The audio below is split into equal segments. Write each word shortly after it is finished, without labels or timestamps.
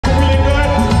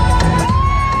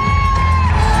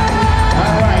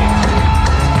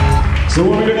So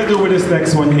what we're gonna do with this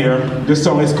next one here, this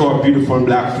song is called Beautiful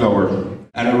Black Flower.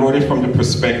 And I wrote it from the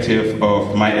perspective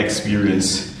of my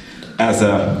experience as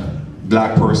a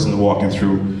black person walking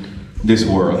through this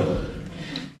world.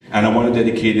 And I want to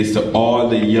dedicate this to all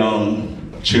the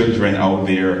young children out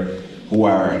there who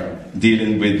are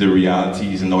dealing with the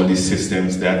realities and all these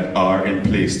systems that are in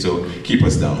place to keep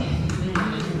us down.